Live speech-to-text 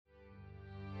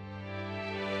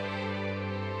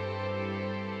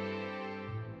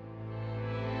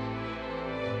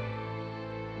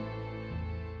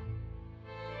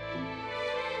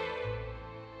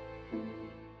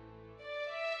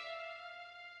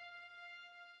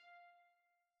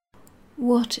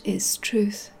What is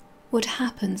truth? What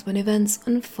happens when events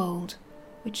unfold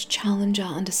which challenge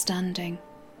our understanding?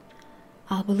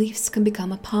 Our beliefs can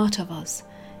become a part of us,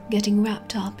 getting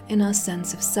wrapped up in our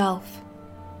sense of self.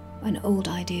 When old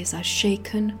ideas are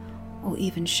shaken or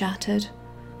even shattered,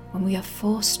 when we are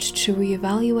forced to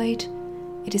reevaluate,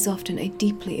 it is often a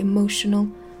deeply emotional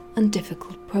and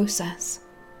difficult process.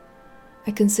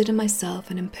 I consider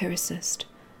myself an empiricist,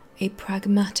 a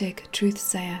pragmatic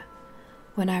truth-sayer.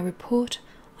 When I report,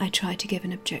 I try to give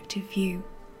an objective view,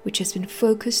 which has been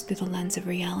focused through the lens of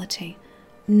reality,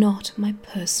 not my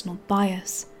personal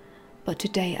bias. But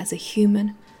today, as a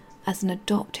human, as an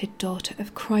adopted daughter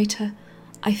of Krytan,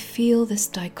 I feel this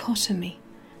dichotomy,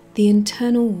 the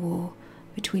internal war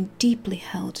between deeply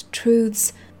held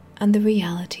truths and the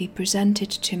reality presented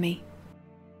to me.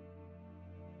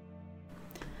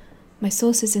 My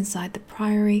sources inside the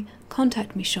Priory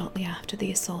contacted me shortly after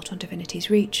the assault on Divinity's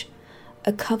Reach.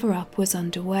 A cover-up was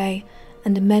underway,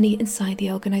 and many inside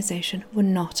the organisation were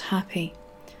not happy.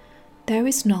 There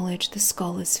is knowledge the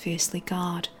scholars fiercely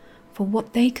guard, for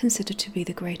what they consider to be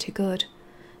the greater good.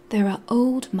 There are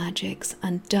old magics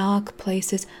and dark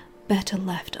places better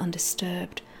left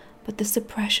undisturbed, but the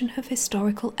suppression of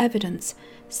historical evidence,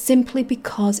 simply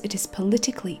because it is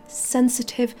politically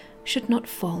sensitive, should not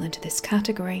fall into this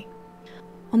category.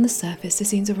 On the surface, this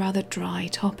seems a rather dry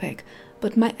topic,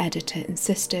 but my editor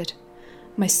insisted.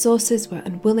 My sources were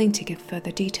unwilling to give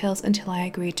further details until I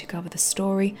agreed to cover the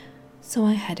story, so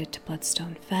I headed to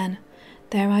Bloodstone Fen.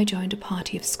 There I joined a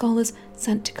party of scholars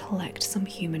sent to collect some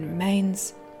human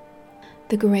remains.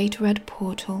 The Great Red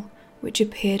Portal, which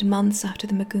appeared months after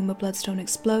the Maguma Bloodstone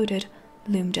exploded,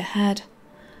 loomed ahead.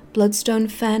 Bloodstone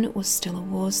Fen was still a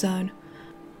war zone,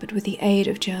 but with the aid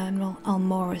of General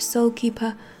Almora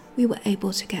Soulkeeper, we were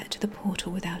able to get to the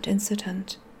portal without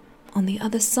incident. On the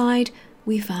other side,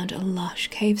 we found a lush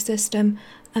cave system,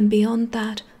 and beyond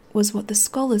that was what the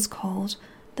scholars called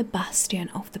the Bastion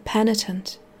of the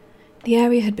Penitent. The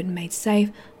area had been made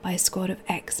safe by a squad of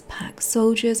ex-pack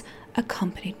soldiers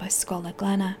accompanied by Scholar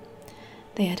Glenna.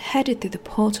 They had headed through the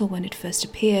portal when it first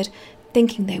appeared,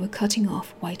 thinking they were cutting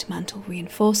off White Mantle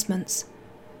reinforcements.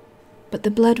 But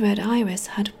the blood-red iris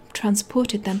had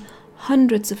transported them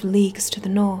hundreds of leagues to the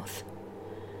north.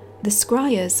 The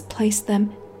scryers placed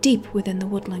them deep within the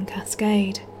woodland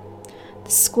cascade.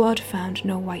 The squad found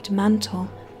no White Mantle,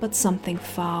 but something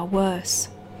far worse.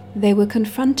 They were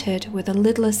confronted with a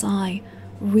lidless eye,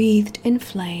 wreathed in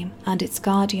flame, and its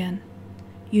guardian.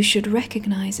 You should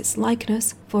recognize its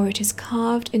likeness, for it is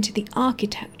carved into the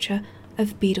architecture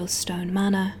of Beadlestone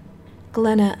Manor.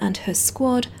 Glenna and her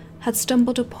squad had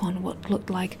stumbled upon what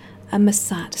looked like a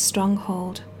Masat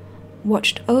stronghold,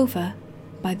 watched over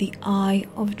by the Eye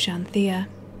of Janthea.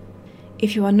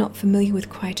 If you are not familiar with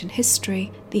Krytan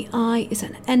history, the Eye is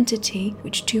an entity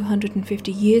which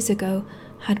 250 years ago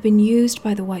had been used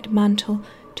by the White Mantle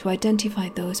to identify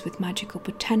those with magical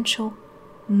potential,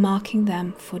 marking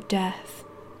them for death.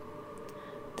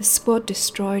 The squad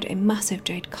destroyed a massive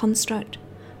jade construct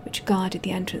which guarded the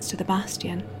entrance to the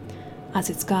Bastion. As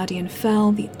its guardian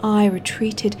fell, the Eye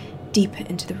retreated deeper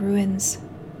into the ruins.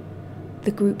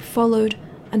 The group followed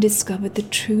and discovered the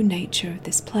true nature of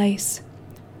this place.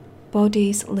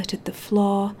 Bodies littered the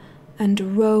floor,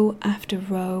 and row after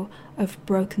row of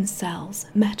broken cells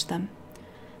met them.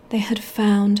 They had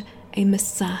found a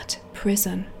Masat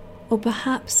prison, or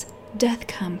perhaps death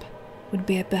camp would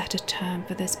be a better term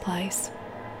for this place.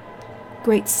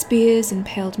 Great spears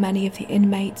impaled many of the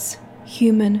inmates.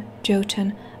 Human,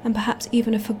 Jotun, and perhaps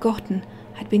even a forgotten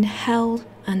had been held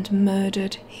and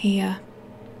murdered here.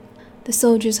 The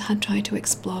soldiers had tried to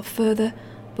explore further,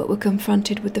 but were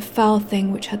confronted with the foul thing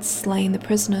which had slain the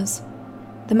prisoners.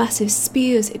 The massive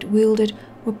spears it wielded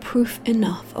were proof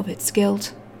enough of its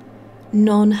guilt.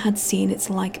 None had seen its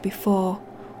like before,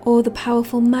 or the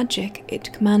powerful magic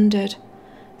it commanded.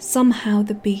 Somehow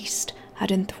the beast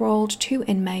had enthralled two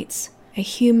inmates, a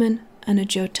human and a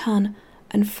Jotun,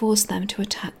 and forced them to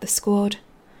attack the squad.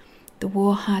 The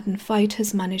war-hardened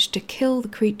fighters managed to kill the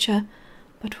creature,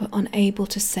 but were unable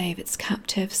to save its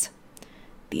captives.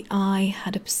 The Eye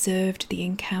had observed the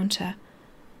encounter,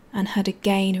 and had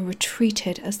again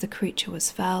retreated as the creature was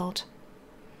felled.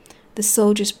 The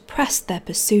soldiers pressed their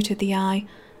pursuit of the Eye,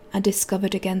 and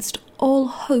discovered against all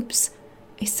hopes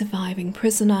a surviving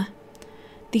prisoner.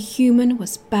 The human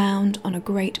was bound on a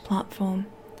great platform.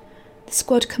 The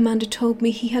squad commander told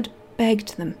me he had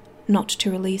begged them not to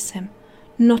release him,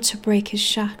 not to break his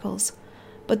shackles,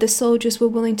 but the soldiers were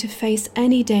willing to face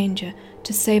any danger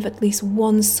to save at least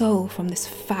one soul from this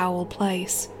foul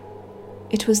place.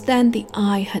 It was then the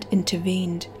Eye had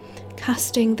intervened,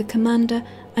 casting the commander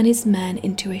and his men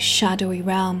into a shadowy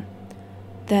realm.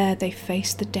 There they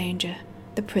faced the danger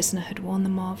the prisoner had warned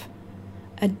them of.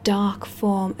 A dark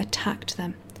form attacked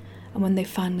them, and when they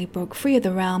finally broke free of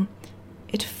the realm,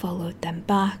 it followed them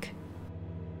back.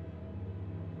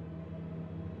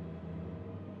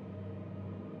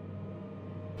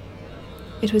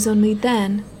 It was only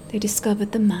then they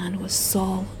discovered the man was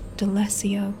Saul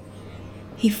D'Alessio.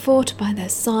 He fought by their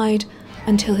side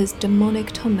until his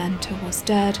demonic tormentor was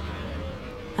dead.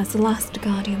 As the last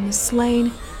guardian was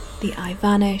slain, the eye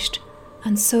vanished,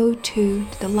 and so too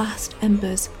did the last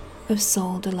embers of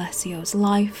Saul D'Alessio's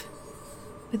life.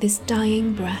 With his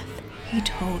dying breath, he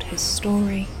told his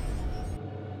story.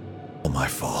 All my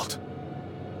fault.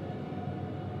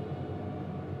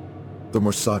 The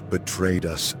Mossad betrayed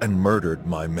us and murdered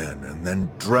my men, and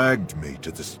then dragged me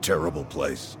to this terrible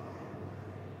place.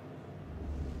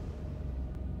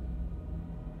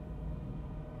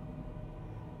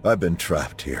 I've been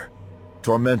trapped here,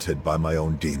 tormented by my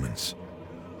own demons,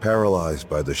 paralyzed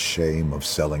by the shame of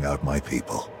selling out my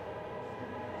people.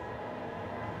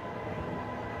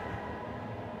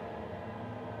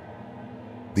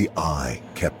 The Eye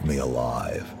kept me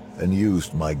alive, and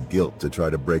used my guilt to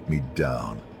try to break me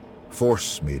down,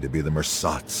 force me to be the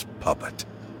Mossad's puppet.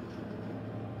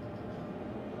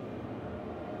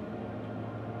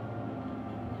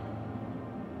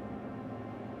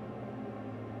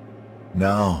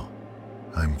 Now,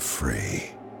 I'm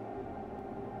free.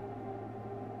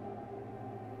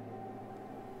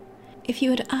 If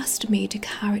you had asked me to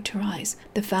characterize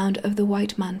the founder of the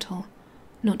White Mantle,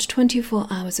 not 24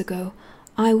 hours ago,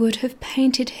 I would have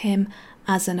painted him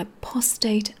as an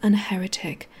apostate and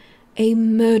heretic, a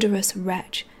murderous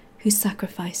wretch who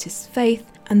sacrificed his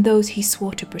faith and those he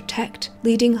swore to protect,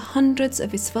 leading hundreds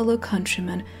of his fellow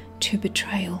countrymen to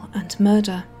betrayal and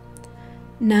murder.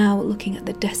 Now, looking at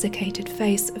the desiccated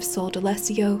face of Saul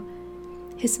D'Alessio,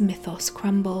 his mythos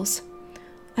crumbles.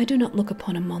 I do not look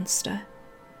upon a monster.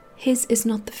 His is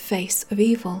not the face of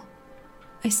evil.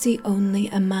 I see only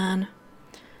a man.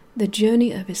 The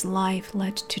journey of his life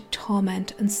led to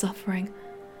torment and suffering,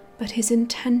 but his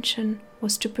intention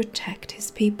was to protect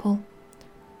his people.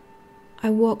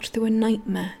 I walked through a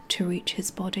nightmare to reach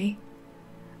his body,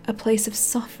 a place of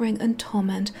suffering and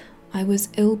torment I was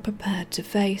ill prepared to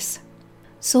face.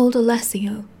 Saul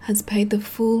D'Alessio has paid the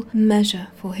full measure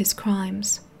for his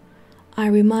crimes. I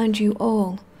remind you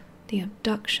all, the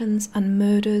abductions and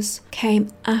murders came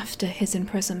after his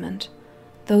imprisonment.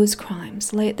 Those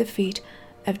crimes lay at the feet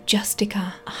of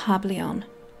Justica Hablion.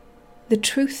 The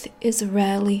truth is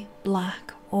rarely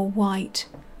black or white,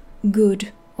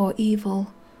 good or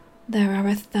evil. There are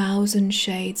 1,000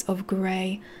 shades of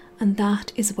grey, and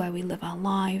that is where we live our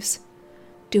lives,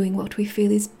 doing what we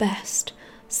feel is best,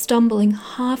 stumbling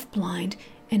half-blind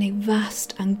in a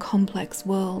vast and complex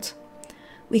world.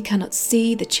 We cannot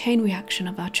see the chain reaction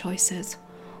of our choices.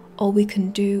 All we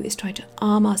can do is try to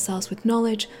arm ourselves with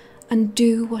knowledge and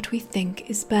do what we think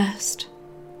is best.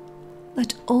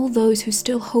 Let all those who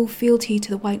still hold fealty to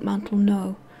the White Mantle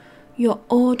know, your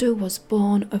order was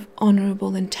born of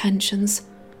honourable intentions,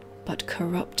 but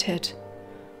corrupted.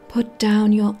 Put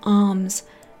down your arms,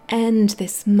 end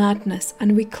this madness,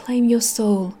 and reclaim your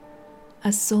soul,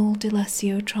 as Saul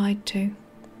D'Alessio tried to.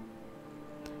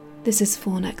 This is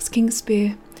Fornax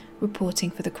Kingspear, reporting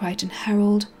for the Krytan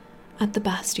Herald at the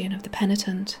Bastion of the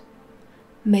Penitent.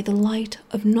 May the light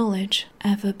of knowledge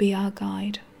ever be our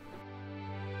guide.